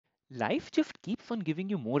Life just keeps on giving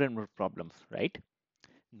you more and more problems, right?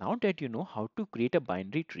 Now that you know how to create a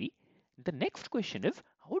binary tree, the next question is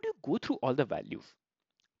how do you go through all the values?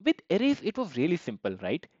 With arrays, it was really simple,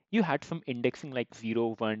 right? You had some indexing like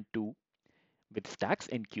 0, 1, 2. With stacks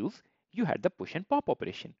and queues, you had the push and pop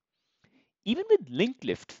operation. Even with linked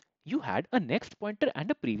lists, you had a next pointer and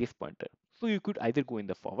a previous pointer. So you could either go in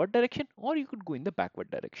the forward direction or you could go in the backward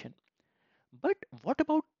direction. But what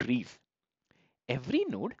about trees? Every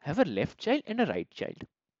node has a left child and a right child.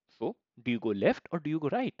 So do you go left or do you go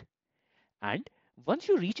right? And once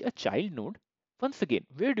you reach a child node, once again,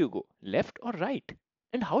 where do you go? Left or right?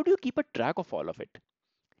 And how do you keep a track of all of it?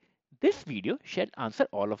 This video shall answer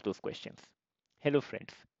all of those questions. Hello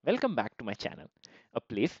friends, welcome back to my channel, a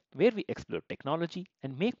place where we explore technology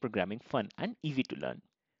and make programming fun and easy to learn.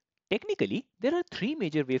 Technically, there are three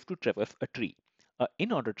major ways to traverse a tree: a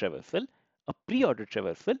in-order traversal, a pre-order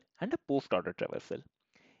traversal, and a post-order traversal.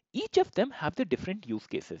 Each of them have their different use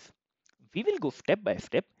cases. We will go step by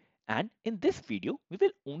step, and in this video, we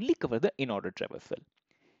will only cover the in-order traversal.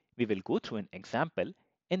 We will go through an example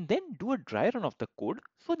and then do a dry run of the code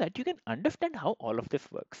so that you can understand how all of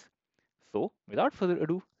this works. So, without further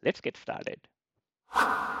ado, let's get started.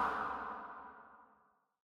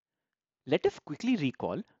 Let us quickly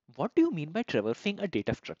recall what do you mean by traversing a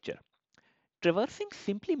data structure. Traversing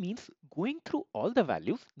simply means going through all the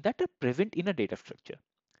values that are present in a data structure.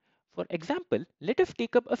 For example, let us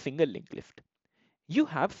take up a single linked list. You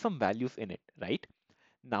have some values in it, right?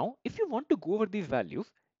 Now, if you want to go over these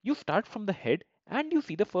values, you start from the head and you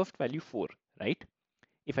see the first value 4, right?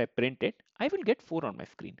 If I print it, I will get 4 on my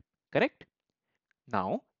screen, correct?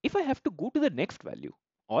 Now, if I have to go to the next value,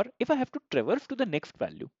 or if I have to traverse to the next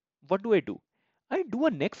value, what do? I do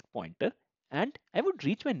a next pointer and I would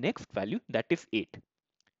reach my next value, that is 8.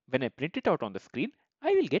 When I print it out on the screen,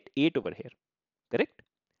 I will get 8 over here, correct?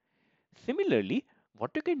 Similarly,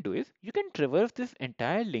 what you can do is you can traverse this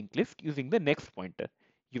entire linked list using the next pointer.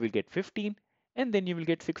 You will get 15 and then you will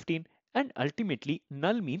get 16, and ultimately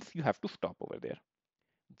null means you have to stop over there.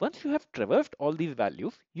 Once you have traversed all these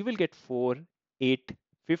values, you will get 4, 8,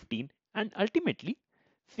 15, and ultimately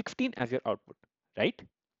 16 as your output, right?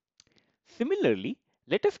 Similarly,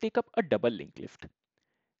 let us take up a double linked list.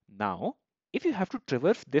 Now, if you have to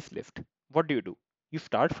traverse this list, what do? You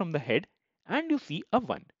start from the head and you see a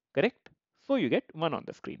 1, correct? So you get 1 on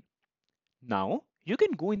the screen. Now, you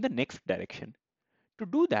can go in the next direction. To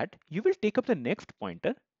do that, you will take up the next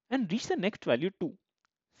pointer and reach the next value 2.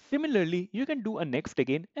 Similarly, you can do a next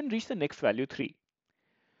again and reach the next value 3.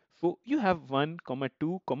 So you have 1,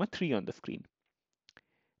 2, 3 on the screen.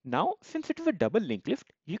 Now, since it is a double linked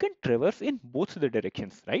list, you can traverse in both the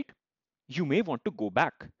directions, right? You may want to go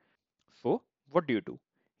back. So what do?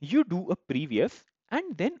 You do a previous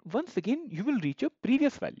and then once again you will reach a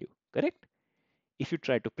previous value, correct? If you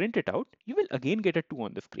try to print it out, you will again get a 2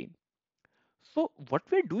 on the screen. So what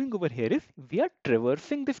we're doing over here is we are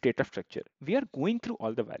traversing this data structure. We are going through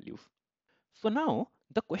all the values. So now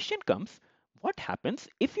the question comes, what happens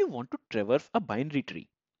if you want to traverse a binary tree?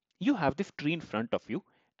 You have this tree in front of you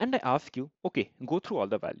and I ask you, okay, go through all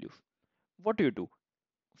the values. What do?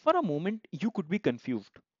 For a moment, you could be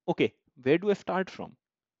confused. Okay, where do I start from?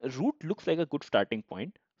 Root looks like a good starting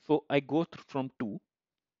point. So I go from 2.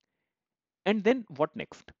 And then what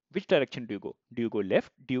next? Which direction do you go? Do you go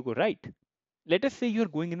left? Do you go right? Let us say you're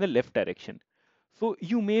going in the left direction. So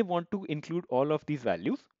you may want to include all of these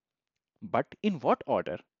values, but in what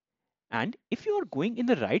order? And if you are going in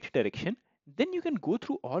the right direction, then you can go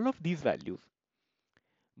through all of these values.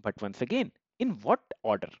 But once again, in what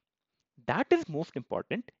order? That is most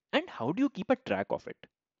important. And how do you keep a track of it?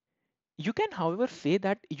 You can, however, say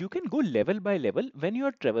that you can go level by level when you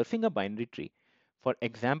are traversing a binary tree. For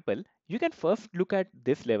example, you can first look at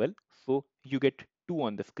this level, so you get 2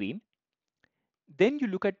 on the screen. Then you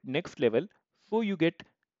look at next level, so you get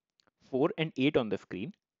 4 and 8 on the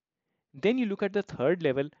screen. Then you look at the third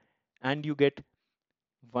level and you get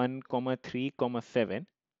 1, 3, 7.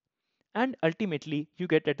 And ultimately you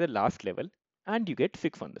get at the last level and you get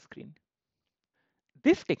 6 on the screen.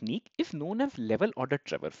 This technique is known as level order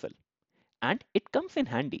traversal and it comes in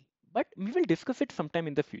handy, but we will discuss it sometime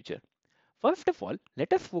in the future. First of all,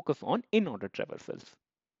 let us focus on in-order traversals.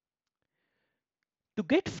 To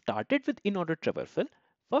get started with in-order traversal,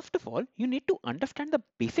 first of all, you need to understand the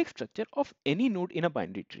basic structure of any node in a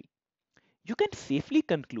binary tree. You can safely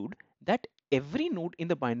conclude that every node in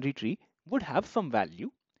the binary tree would have some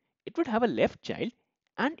value, it would have a left child,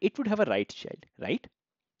 and it would have a right child, right?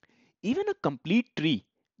 Even a complete tree,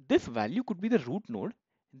 this value could be the root node,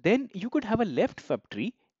 then you could have a left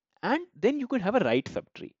subtree, and then you could have a right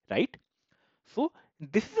subtree, right? So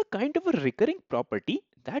This is a kind of a recurring property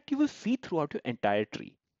that you will see throughout your entire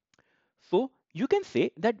tree. So you can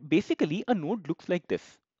say that basically a node looks like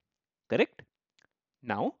this, correct?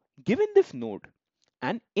 Now, given this node,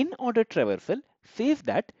 an in-order traversal says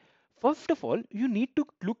that first of all, you need to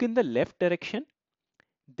look in the left direction,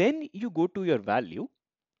 then you go to your value,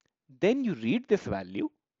 then you read this value,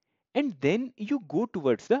 and then you go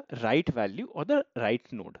towards the right value or the right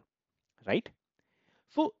node, right?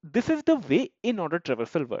 So this is the way in-order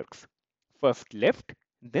traversal works. First left,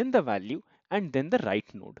 then the value, and then the right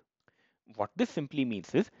node. What this simply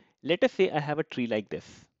means is, let us say I have a tree like this.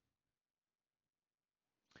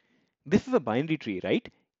 This is a binary tree, right?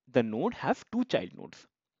 The node has two child nodes.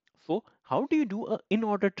 So how do you do a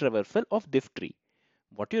in-order traversal of this tree?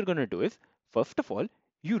 What you're going to do is, first of all,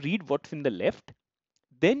 you read what's in the left,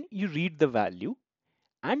 then you read the value,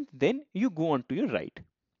 and then you go on to your right.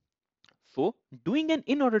 So doing an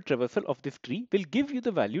in-order traversal of this tree will give you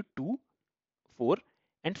the value 2, 4,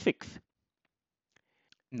 and 6.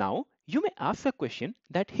 Now you may ask a question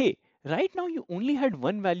that, hey, right now you only had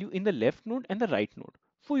one value in the left node and the right node.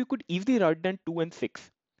 So you could easily write down 2 and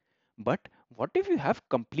 6. But what if you have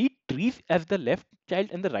complete trees as the left child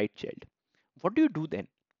and the right child? What do you do then?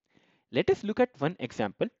 Let us look at one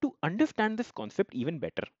example to understand this concept even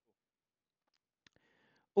better.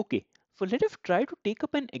 Okay, so let us try to take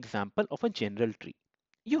up an example of a general tree.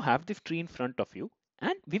 You have this tree in front of you,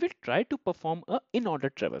 and we will try to perform a in-order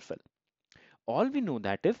traversal. All we know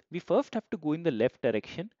that is we first have to go in the left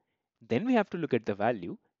direction, then we have to look at the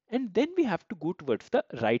value, and then we have to go towards the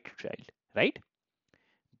right child, right?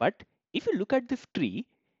 But if you look at this tree,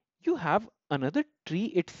 you have another tree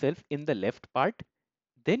itself in the left part,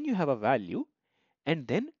 then you have a value, and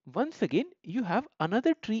then once again you have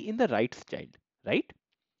another tree in the right child, right?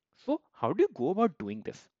 So how do you go about doing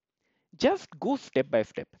this? Just go step by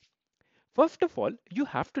step. First of all, you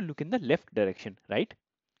have to look in the left direction, right?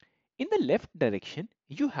 In the left direction,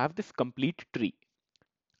 you have this complete tree.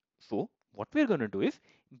 So what we're going to do is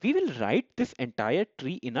we will write this entire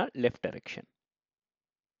tree in our left direction,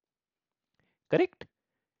 correct?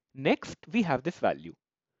 Next, we have this value.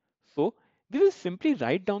 So we will simply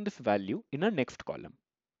write down this value in our next column.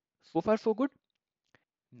 So far, so good.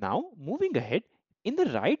 Now, moving ahead, in the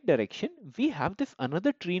right direction, we have this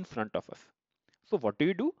another tree in front of us. So what do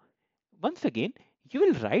you do? Once again, you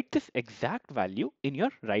will write this exact value in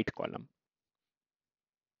your right column.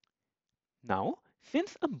 Now,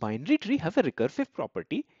 since a binary tree has a recursive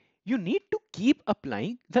property, you need to keep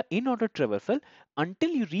applying the in-order traversal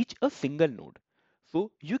until you reach a single node.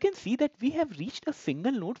 So you can see that we have reached a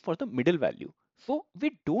single node for the middle value. So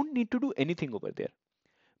we don't need to do anything over there.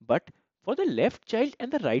 But for the left child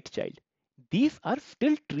and the right child, these are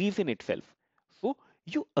still trees in itself. So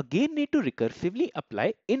you again need to recursively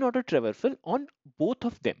apply in-order traversal on both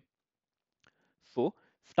of them. So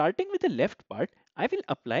starting with the left part, I will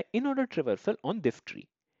apply in-order traversal on this tree.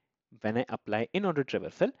 When I apply in-order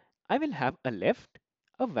traversal, I will have a left,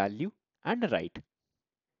 a value, and a right.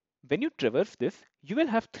 When you traverse this, you will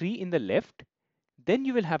have 3 in the left, then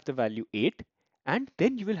you will have the value 8, and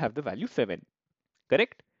then you will have the value 7.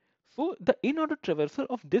 Correct? So the in-order traversal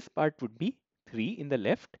of this part would be 3 in the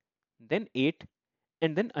left, then 8,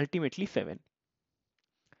 and then ultimately 7.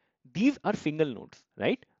 These are single nodes,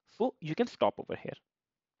 right? So you can stop over here.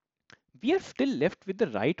 We are still left with the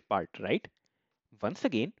right part, right? Once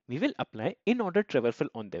again, we will apply in-order traversal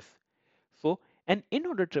on this. So an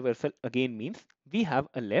in-order traversal again means we have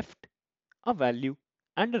a left, a value,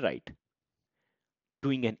 and a right.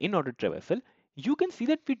 Doing an in-order traversal, you can see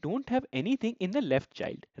that we don't have anything in the left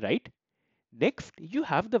child, right? Next, you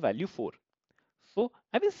have the value 4. So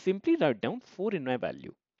I will simply write down 4 in my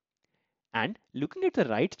value. And looking at the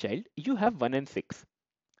right child, you have 1 and 6.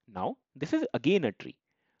 Now, this is again a tree.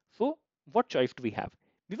 So what choice do we have?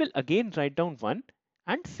 We will again write down 1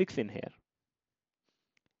 and 6 in here.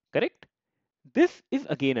 Correct? This is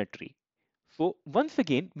again a tree. So once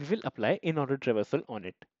again, we will apply in-order traversal on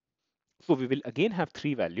it. So we will again have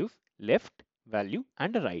 3 values, left, value,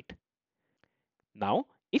 and a right. Now,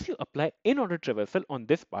 if you apply in-order traversal on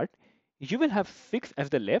this part, you will have 6 as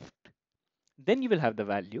the left, then you will have the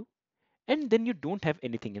value, and then you don't have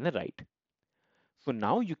anything in the right. So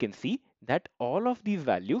now you can see that all of these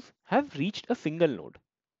values have reached a single node,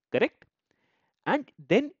 correct? And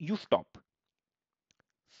then you stop.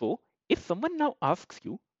 So if someone now asks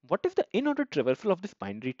you, what is the in-order traversal of this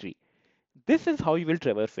binary tree? This is how you will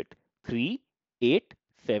traverse it. 3, 8,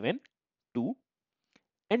 7, 2,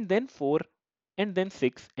 and then 4, and then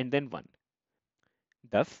 6, and then 1.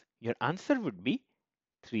 Thus, your answer would be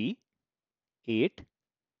 3, 8,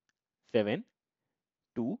 7,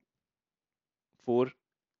 2, 4,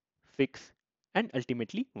 6, and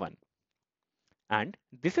ultimately 1. And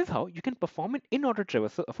this is how you can perform an in-order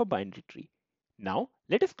traversal of a binary tree. Now,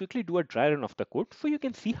 let us quickly do a dry run of the code so you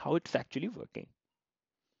can see how it's actually working.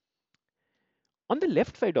 On the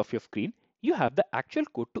left side of your screen, you have the actual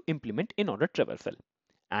code to implement in-order traversal.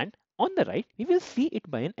 And on the right, we will see it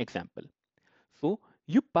by an example. So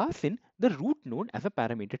you pass in the root node as a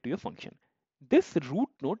parameter to your function. This root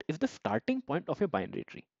node is the starting point of your binary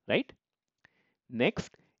tree, right?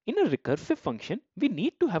 Next, in a recursive function, we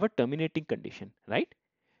need to have a terminating condition, right?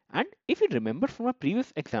 And if you remember from our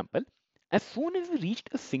previous example, as soon as we reached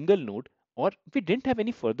a single node or we didn't have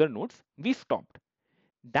any further nodes, we stopped.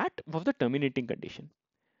 That was the terminating condition.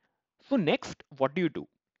 So next, what do?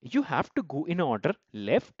 You have to go in order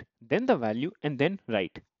left, then the value, and then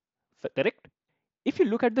right. Correct? If you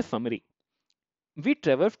look at the summary, we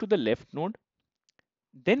traverse to the left node,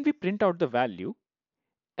 then we print out the value,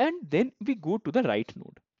 and then we go to the right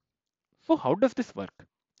node. So how does this work?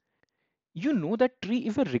 You know that tree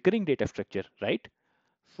is a recurring data structure, right?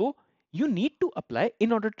 So you need to apply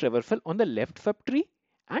in-order traversal on the left subtree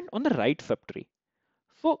and on the right subtree.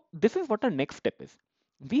 So this is what our next step is.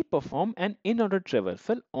 We perform an in-order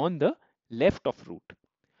traversal on the left of root.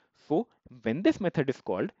 So when this method is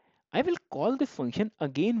called, I will call this function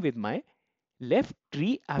again with my left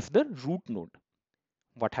tree as the root node.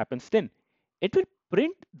 What happens then? It will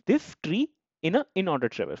print this tree in a in-order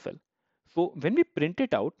traversal. So when we print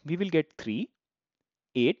it out, we will get 3,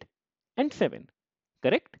 8, and 7.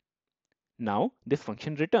 Correct? Now this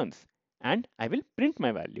function returns and I will print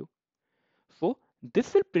my value. So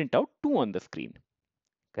this will print out 2 on the screen.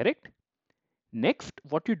 Correct? Next,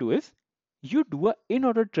 what you do is you do a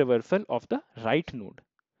in-order traversal of the right node.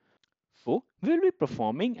 So we will be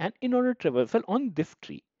performing an in-order traversal on this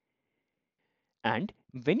tree. And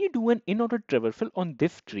when you do an in-order traversal on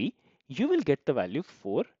this tree, you will get the values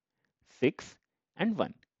 4, 6, and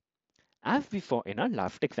 1, as we saw in our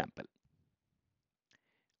last example.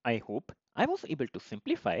 I hope I was able to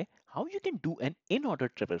simplify how you can do an in-order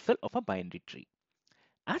traversal of a binary tree.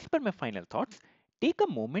 As per my final thoughts, take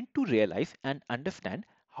a moment to realize and understand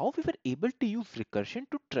how we were able to use recursion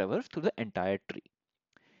to traverse through the entire tree.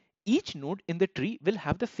 Each node in the tree will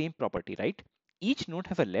have the same property, right? Each node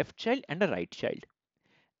has a left child and a right child.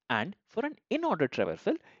 And for an in-order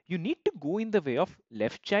traversal, you need to go in the way of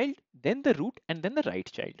left child, then the root, and then the right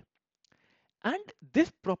child. And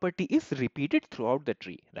this property is repeated throughout the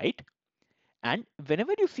tree, right? And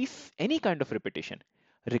whenever you see any kind of repetition,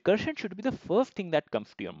 recursion should be the first thing that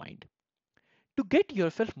comes to your mind. To get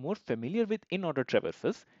yourself more familiar with in-order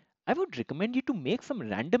traversals, I would recommend you to make some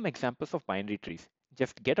random examples of binary trees.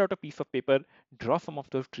 Just get out a piece of paper, draw some of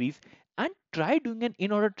those trees, and try doing an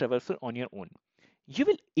in-order traversal on your own. You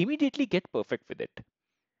will immediately get perfect with it.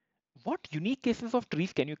 What unique cases of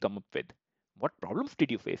trees can you come up with? What problems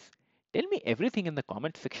did you face? Tell me everything in the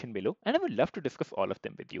comment section below, and I would love to discuss all of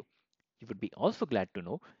them with you. You would be also glad to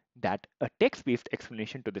know that a text-based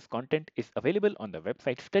explanation to this content is available on the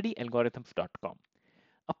website studyalgorithms.com,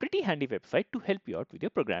 a pretty handy website to help you out with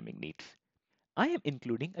your programming needs. I am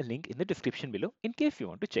including a link in the description below in case you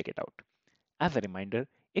want to check it out. As a reminder,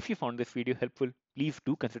 if you found this video helpful, please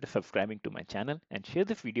do consider subscribing to my channel and share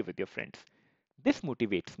this video with your friends. This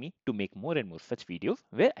motivates me to make more and more such videos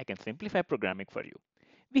where I can simplify programming for you.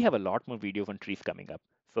 We have a lot more videos on trees coming up,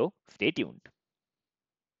 so stay tuned.